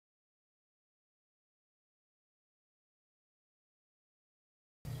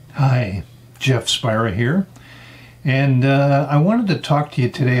Hi, Jeff Spira here, and I wanted to talk to you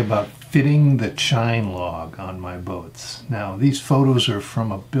today about fitting the chine log on my boats. Now, these photos are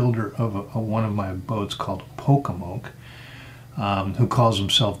from a builder of one of my boats called Pokomoke, who calls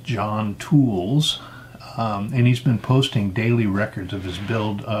himself John Toolz, and he's been posting daily records of his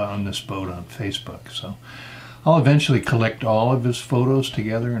build on this boat on Facebook. So I'll eventually collect all of his photos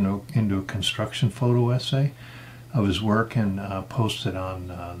together into a construction photo essay of his work and post it on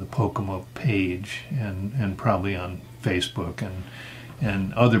the Pokomoke page and probably on Facebook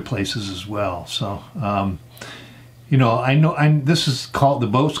and other places as well. So you know, this is called, the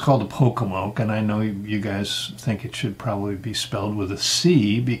boat's called the Pokomoke, and I know you guys think it should probably be spelled with a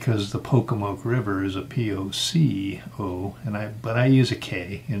C because the Pokomoke River is a P-O-C-O, but I use a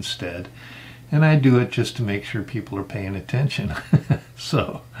K instead, and I do it just to make sure people are paying attention.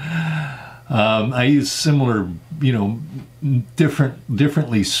 So I use similar,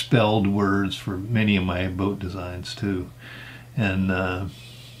 differently spelled words for many of my boat designs too. And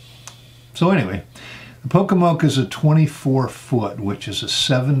so anyway, the Pokomoke is a 24-foot, which is a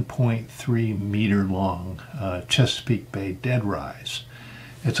 7.3 meter long Chesapeake Bay Deadrise.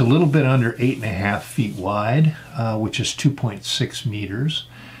 It's a little bit under 8.5 feet wide, which is 2.6 meters,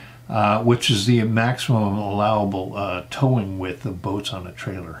 which is the maximum allowable towing width of boats on a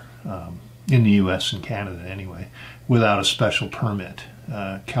trailer. In the U.S. and Canada anyway, without a special permit.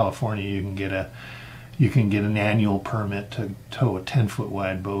 California, you can get an annual permit to tow a 10-foot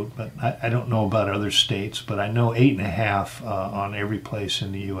wide boat, but I don't know about other states, but I know 8.5 on every place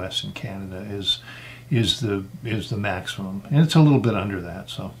in the U.S. and Canada is the maximum, and it's a little bit under that.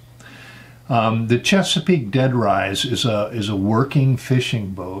 So the Chesapeake Deadrise is a working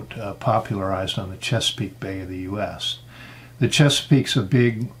fishing boat popularized on the Chesapeake Bay of the U.S. The Chesapeake's a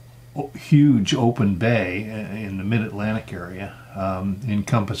big, huge open bay in the mid-Atlantic area,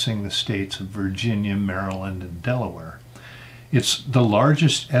 encompassing the states of Virginia, Maryland, and Delaware. It's the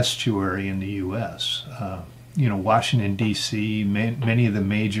largest estuary in the U.S. Washington, D.C., many of the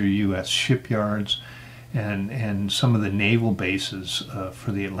major U.S. shipyards, and some of the naval bases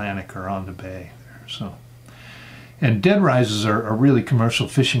for the Atlantic are on the bay there. So, and deadrises are really commercial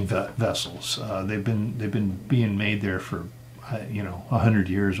fishing vessels. They've been being made there for 100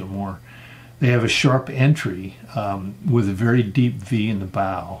 years or more. They have a sharp entry with a very deep V in the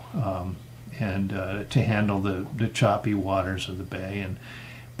bow, and to handle the choppy waters of the bay.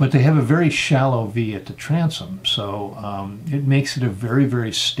 But they have a very shallow V at the transom, so it makes it a very,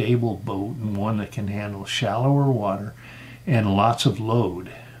 very stable boat and one that can handle shallower water and lots of load.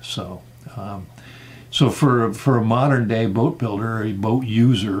 So for a modern day boat builder, a boat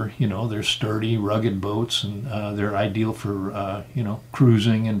user, they're sturdy, rugged boats, and they're ideal for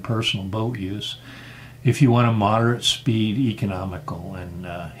cruising and personal boat use. If you want a moderate speed, economical, and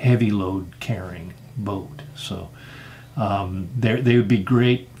heavy load carrying boat, so they would be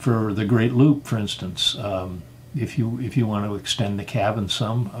great for the Great Loop, for instance. If you want to extend the cabin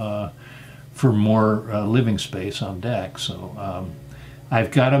some for more living space on deck. So.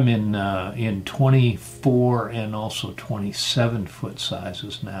 I've got them in 24 and also 27-foot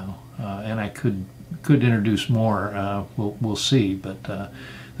sizes now, and I could introduce more. We'll see, but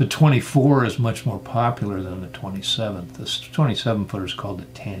the 24 is much more popular than the 27. This 27-footer is called the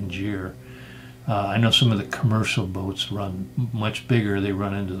Tangier. I know some of the commercial boats run much bigger. They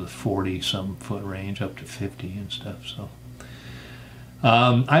run into the 40-some foot range, up to 50 and stuff. So.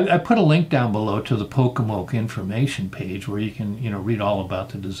 I put a link down below to the Pokomoke information page where you can, read all about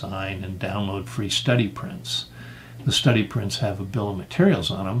the design and download free study prints. The study prints have a bill of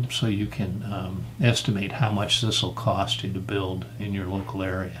materials on them, so you can estimate how much this will cost you to build in your local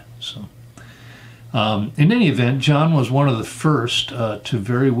area. So, in any event, John was one of the first to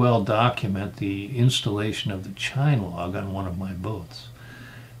very well document the installation of the chine log on one of my boats.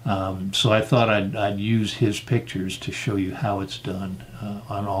 So I thought I'd use his pictures to show you how it's done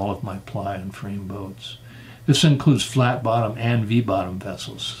on all of my ply and frame boats. This includes flat bottom and V bottom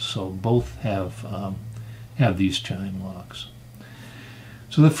vessels, so both have these chine logs.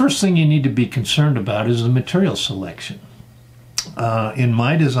 So the first thing you need to be concerned about is the material selection. In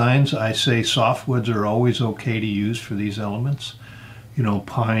my designs, I say softwoods are always okay to use for these elements.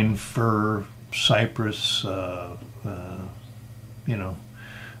 Pine, fir, cypress, a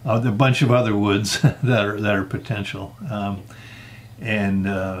bunch of other woods that are potential, and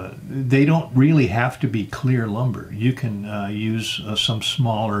they don't really have to be clear lumber. You can use some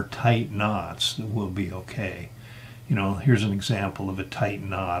smaller tight knots that will be okay. Here's an example of a tight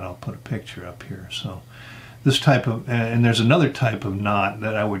knot. I'll put a picture up here. So this type of, and there's another type of knot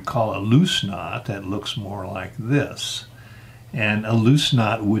that I would call a loose knot that looks more like this. And a loose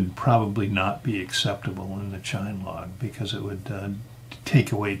knot would probably not be acceptable in the chine log because it would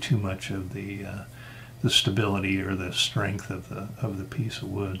take away too much of the stability or the strength of the piece of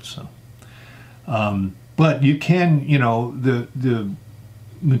wood. So, but you can, the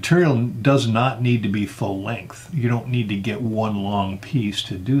material does not need to be full length. You don't need to get one long piece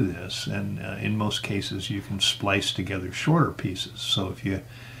to do this, and in most cases you can splice together shorter pieces. So if you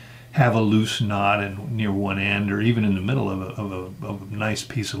have a loose knot near one end, or even in the middle of a nice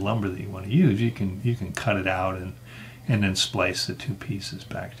piece of lumber that you want to use, you can cut it out and then splice the two pieces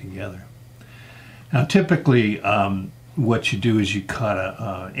back together. Now, typically, what you do is you cut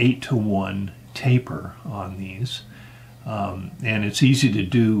a 8-to-1 taper on these, and it's easy to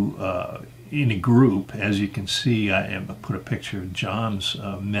do in a group. As you can see, I put a picture of John's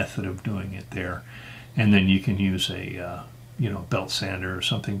method of doing it there, and then you can use a belt sander or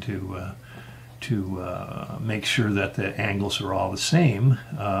something to make sure that the angles are all the same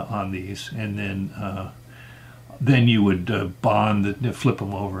on these, and then you would flip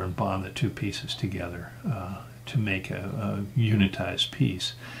them over and bond the two pieces together to make a unitized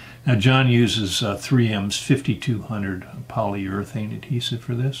piece. Now, John uses 3M's 5200 polyurethane adhesive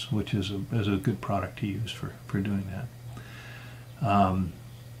for this, which is a good product to use for doing that.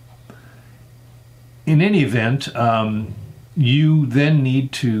 In any event, you then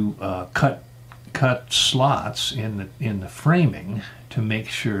need to cut slots in the framing to make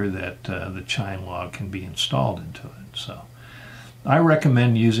sure that the chine log can be installed into it. So I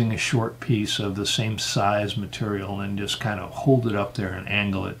recommend using a short piece of the same size material and just kind of hold it up there and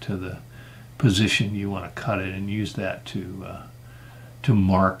angle it to the position you want to cut it, and use that to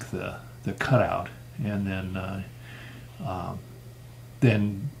mark the cutout. And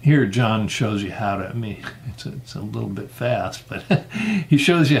then here John shows you how to, I mean, it's a little bit fast, but he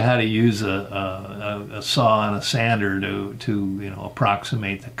shows you how to use a saw and a sander to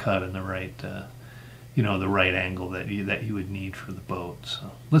approximate the cut in the right the right angle that you would need for the boat.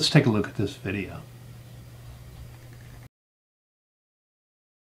 So let's take a look at this video.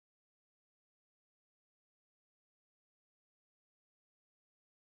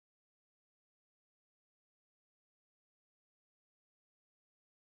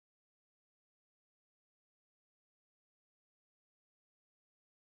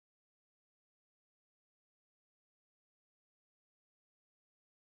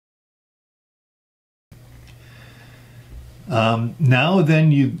 Now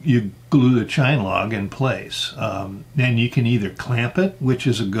then you glue the chine log in place. Then you can either clamp it, which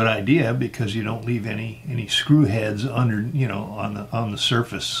is a good idea because you don't leave any screw heads under, on the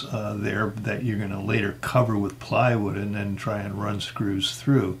surface there that you're going to later cover with plywood and then try and run screws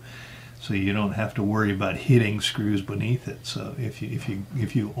through. So you don't have to worry about hitting screws beneath it. So if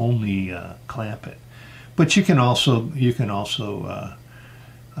you only clamp it, but you can also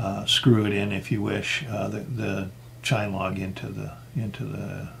screw it in if you wish, the chine log into the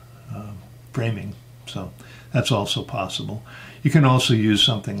framing. So that's also possible. You can also use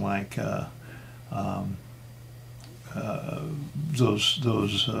something like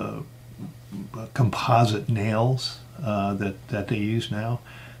those composite nails that they use now,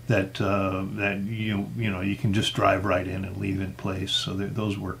 that you can just drive right in and leave in place. So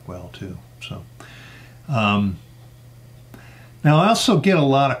those work well too. So. Now, I also get a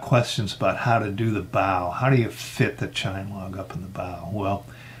lot of questions about how to do the bow. How do you fit the chine log up in the bow? Well,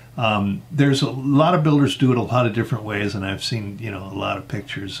 there's a lot of builders do it a lot of different ways, and I've seen a lot of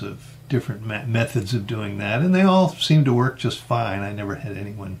pictures of different methods of doing that, and they all seem to work just fine. I never had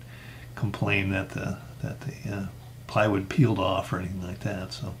anyone complain that the plywood peeled off or anything like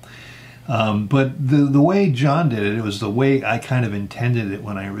that. So, but the way John did it, it was the way I kind of intended it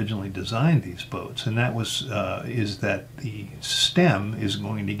when I originally designed these boats, and that was is that the stem is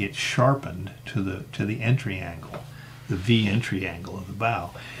going to get sharpened to the entry angle, the V entry angle of the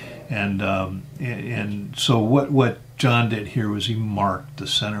bow, and so what John did here was he marked the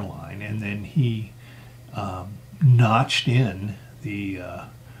center line, and then he notched in the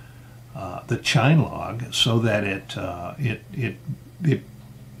chine log so that it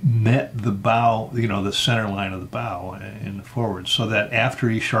met the bow, the center line of the bow in the forward, so that after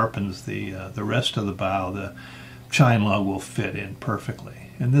he sharpens the rest of the bow, the chine log will fit in perfectly.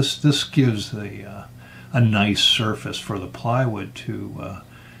 And this gives a nice surface for the plywood to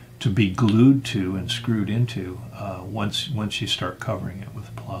be glued to and screwed into once you start covering it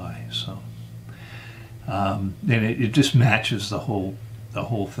with ply. So and it just matches the whole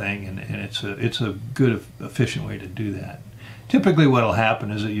thing, and it's a good efficient way to do that. typically what will happen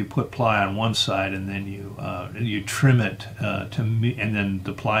is that you put ply on one side and then you trim it and then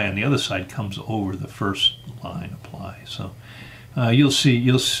the ply on the other side comes over the first line of ply. So you'll see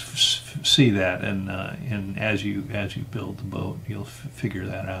that, and as you build the boat, you'll figure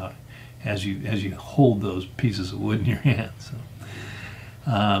that out as you hold those pieces of wood in your hand. So.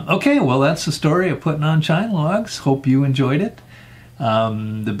 Okay, well, that's the story of putting on Chine logs. Hope you enjoyed it.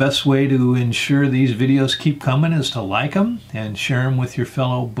 The best way to ensure these videos keep coming is to like them and share them with your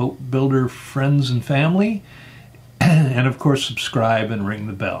fellow boat builder friends and family. And of course, subscribe and ring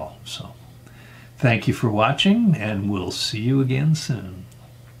the bell. So thank you for watching, and we'll see you again soon.